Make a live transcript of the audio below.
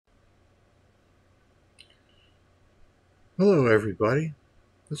Hello everybody,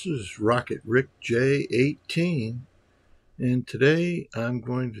 this is Rocket Rick J18, and today I'm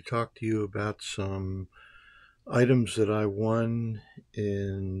going to talk to you about some items that I won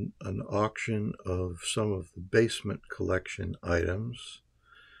in an auction of some of the basement collection items,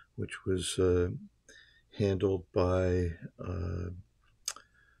 which was handled by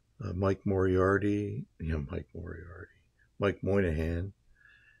Mike Moynihan,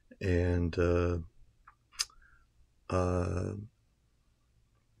 and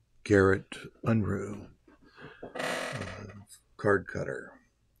Garrett Unruh, card cutter.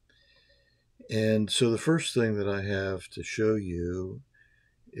 And so the first thing that I have to show you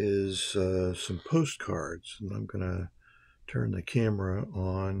is some postcards, and I'm going to turn the camera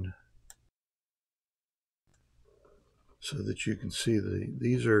on so that you can see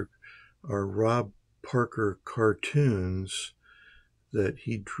these are Rob Parker cartoons that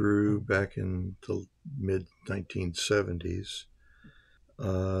he drew back in the mid 1970s,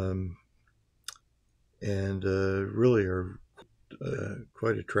 and really are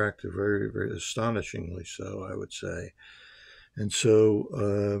quite attractive, very, very astonishingly so, I would say. And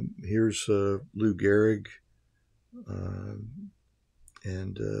so here's Lou Gehrig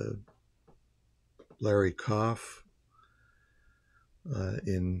and Larry Koff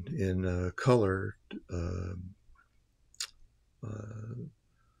in color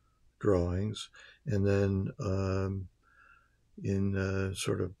drawings, and then in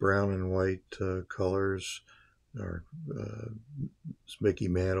sort of brown and white colors are Mickey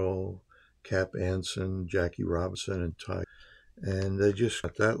Mantle, Cap Anson, Jackie Robinson, and Ty. And they just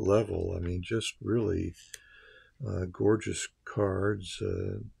at that level, I mean, just really gorgeous cards.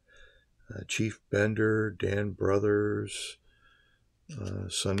 Chief Bender, Dan Brothers,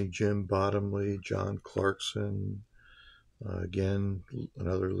 Sonny Jim Bottomley, John Clarkson, again,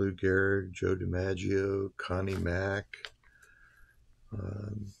 another Lou Gehrig, Joe DiMaggio, Connie Mack,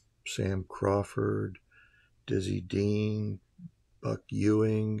 Sam Crawford, Dizzy Dean, Buck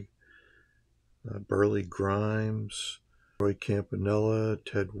Ewing, Burley Grimes, Roy Campanella,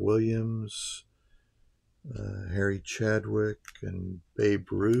 Ted Williams, Harry Chadwick, and Babe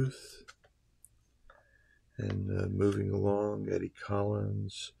Ruth. And moving along, Eddie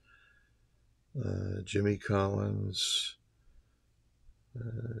Collins, Jimmy Collins,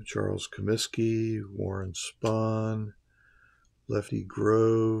 Charles Comiskey, Warren Spahn, Lefty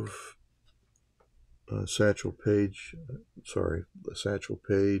Grove, Satchel Paige,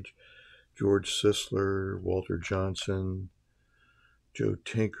 George Sisler, Walter Johnson, Joe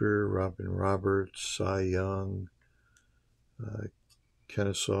Tinker, Robin Roberts, Cy Young,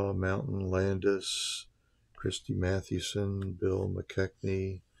 Kennesaw Mountain Landis, Christy Mathewson, Bill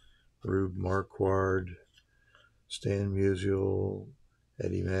McKechnie, Rube Marquard, Stan Musial,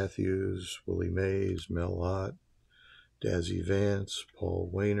 Eddie Matthews, Willie Mays, Mel Ott, Dazzy Vance, Paul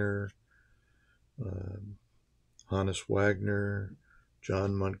Wayner, Hannes Wagner,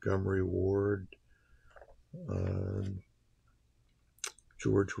 John Montgomery Ward,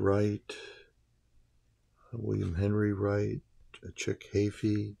 George Wright, William Henry Wright, Chick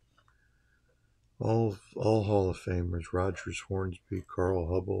Hafey, all Hall of Famers, Rogers Hornsby,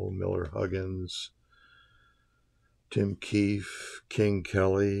 Carl Hubble, Miller Huggins, Tim Keefe, King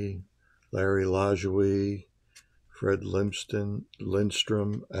Kelly, Larry Lajoie, Fred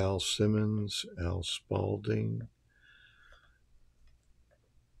Lindstrom, Al Simmons, Al Spalding,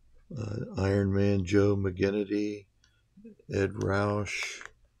 Iron Man Joe McGinnity, Ed Roush,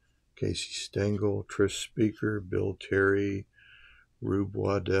 Casey Stengel, Trish Speaker, Bill Terry, Rube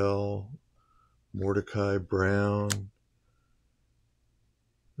Waddell, Mordecai Brown,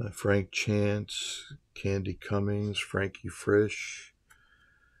 Frank Chance, Candy Cummings, Frankie Frisch,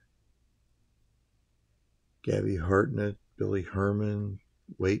 Gabby Hartnett, Billy Herman,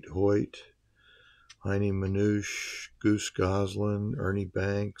 Waite Hoyt, Heine Manouche, Goose Goslin, Ernie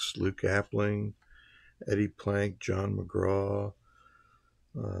Banks, Luke Appling, Eddie Plank, John McGraw,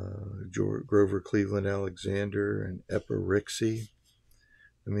 Grover Cleveland Alexander, and Eppa Rixey.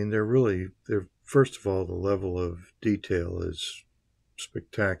 I mean, they're first of all, the level of detail is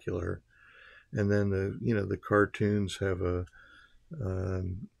spectacular, and then the cartoons have an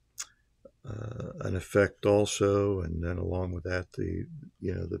effect also, and then along with that, the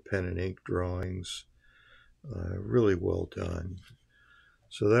pen and ink drawings, really well done.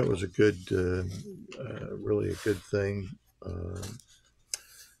 So that was really a good thing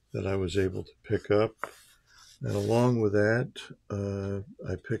that I was able to pick up. And along with that,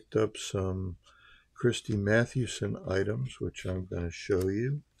 I picked up some Christy Mathewson items, which I'm going to show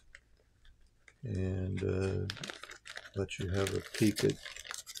you and let you have a peek at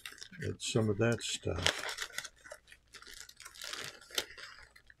some of that stuff.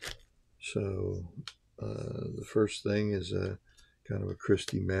 So the first thing is a kind of a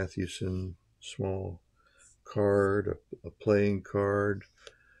Christy Mathewson small card, a playing card,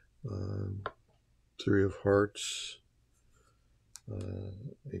 Three of Hearts,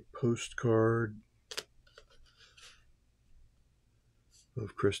 a postcard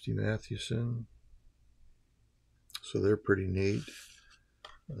of Christy Mathewson. So they're pretty neat.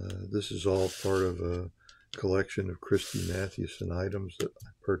 This is all part of a collection of Christy Mathewson items that I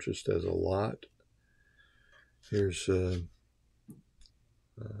purchased as a lot. Here's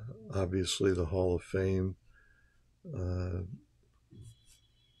obviously the Hall of Fame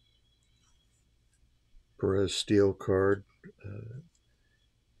Perez Steel card.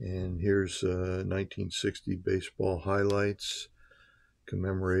 And here's 1960 baseball highlights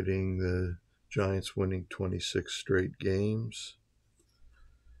commemorating the Giants winning 26 straight games.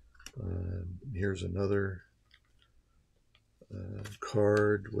 Here's another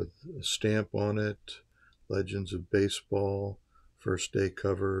card with a stamp on it, Legends of Baseball, first day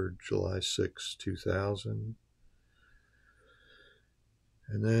cover, July 6, 2000.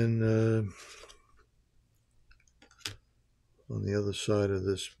 And then on the other side of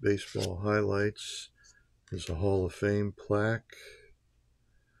this baseball highlights is a Hall of Fame plaque.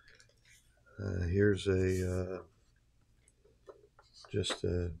 Here's just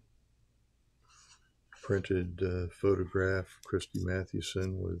a printed photograph of Christy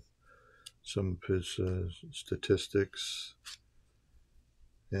Mathewson with some of his statistics,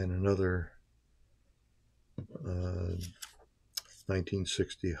 and another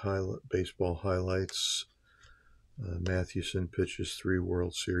 1960 baseball highlights. Mathewson pitches 3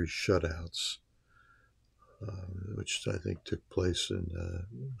 World Series shutouts, which I think took place in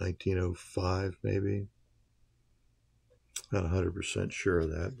 1905, maybe. Not 100% sure of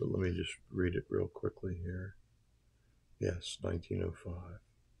that, but let me just read it real quickly here. Yes, 1905.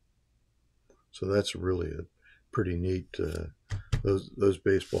 So that's really a pretty neat. Those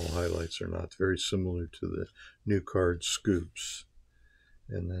baseball highlights are not very similar to the new card scoops.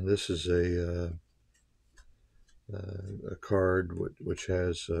 And then this is a card which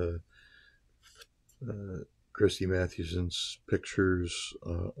has Christy Mathewson's pictures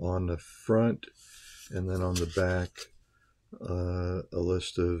on the front, and then on the back a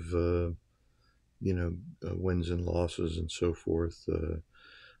list of wins and losses and so forth,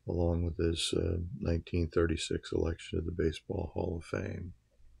 along with his 1936 election to the Baseball Hall of Fame.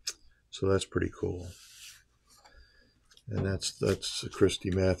 So that's pretty cool. And that's the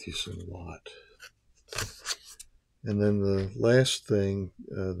Christy Mathewson lot. And then the last thing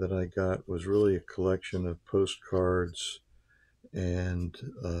that I got was really a collection of postcards, and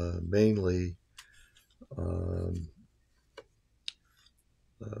mainly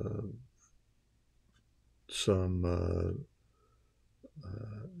some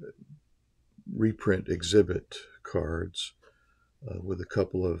reprint exhibit cards with a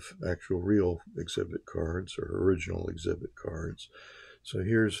couple of actual real exhibit cards or original exhibit cards. So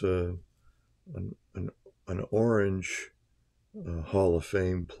here's an orange Hall of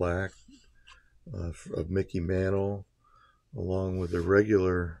Fame plaque of Mickey Mantle, along with a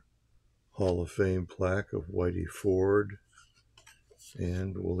regular Hall of Fame plaque of Whitey Ford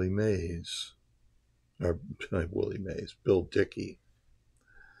and Willie Mays. Or not Willie Mays, Bill Dickey.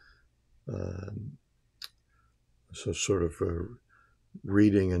 So sort of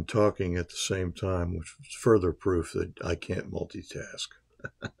reading and talking at the same time, which is further proof that I can't multitask.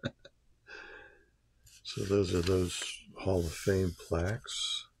 So those are those Hall of Fame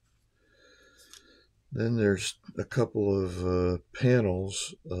plaques. Then there's a couple of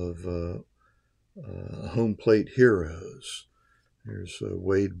panels of home plate heroes. There's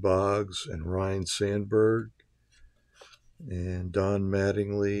Wade Boggs and Ryan Sandberg, and Don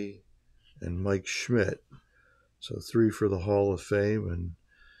Mattingly and Mike Schmidt. So 3 for the Hall of Fame, and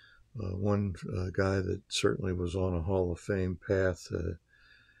one guy that certainly was on a Hall of Fame path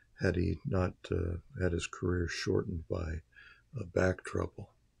had he not had his career shortened by back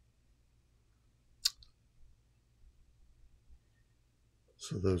trouble.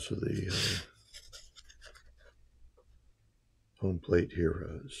 So those are the home plate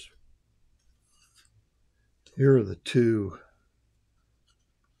heroes. Here are the 2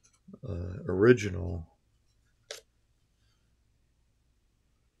 original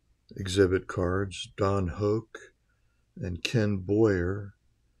exhibit cards, Don Hoke and Ken Boyer.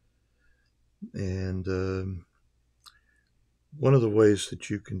 And one of the ways that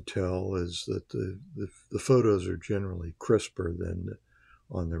you can tell is that the photos are generally crisper than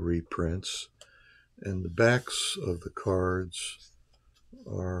on the reprints, and the backs of the cards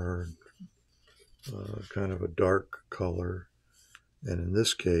are kind of a dark color, And in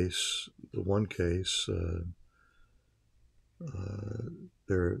this case, the one case, the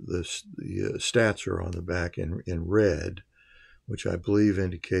stats are on the back in red, which I believe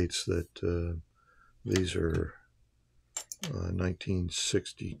indicates that these are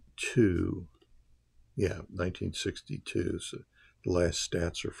 1962. Yeah, 1962. So the last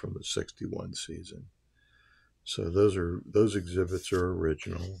stats are from the 61 season. So those exhibits are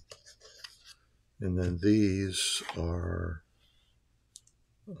original. And then these are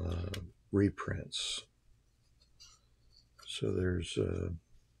reprints. So there's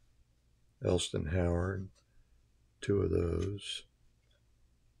Elston Howard, 2 of those.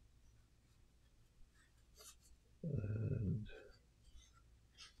 And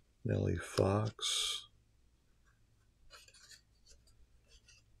Nellie Fox,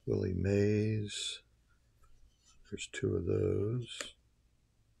 Willie Mays, there's 2 of those.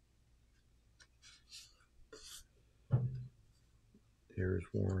 Here's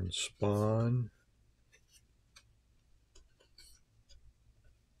Warren Spahn.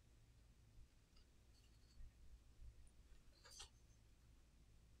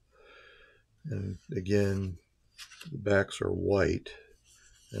 And again, the backs are white,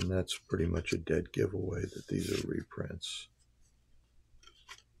 and that's pretty much a dead giveaway that these are reprints.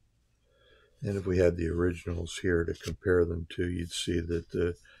 And if we had the originals here to compare them to, you'd see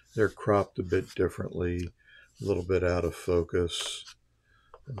that they're cropped a bit differently, a little bit out of focus,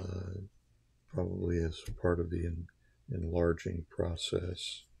 probably as part of the enlarging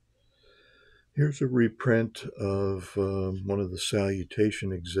process. Here's a reprint of one of the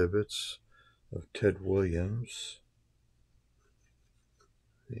Salutation exhibits of Ted Williams.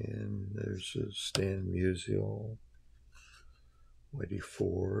 And there's Stan Musial, Whitey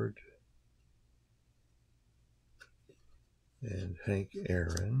Ford, and Hank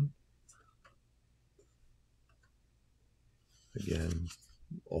Aaron. Again,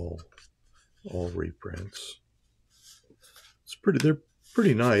 all reprints. They're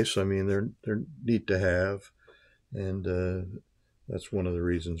pretty nice. I mean, they're neat to have, and that's one of the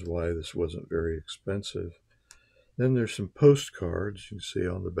reasons why this wasn't very expensive. Then there's some postcards. You can see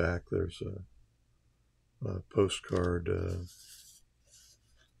on the back there's a postcard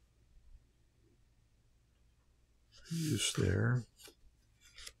use there.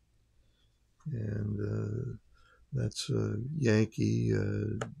 And that's Yankee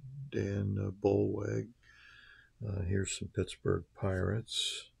Dan Bolweg. Here's some Pittsburgh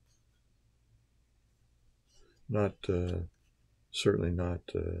Pirates. Not certainly not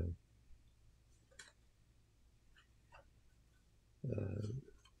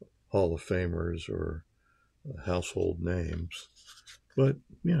Hall of Famers or household names, but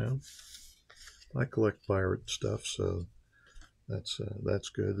you know, I collect pirate stuff, so that's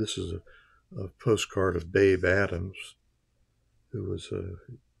good. This is a postcard of Babe Adams, who was a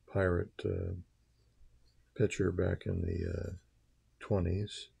pirate pitcher back in the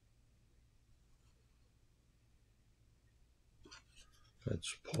 20s.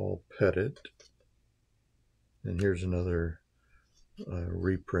 That's Paul Pettit. And here's another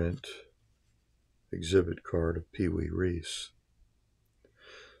reprint exhibit card of Pee Wee Reese.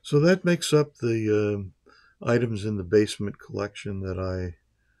 So that makes up the items in the basement collection that I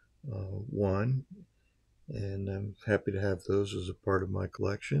won. And I'm happy to have those as a part of my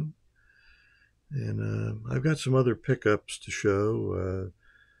collection. And I've got some other pickups to show,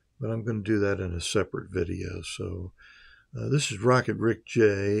 but I'm going to do that in a separate video. So this is Rocket Rick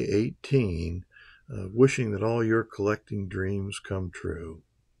J, 18, wishing that all your collecting dreams come true.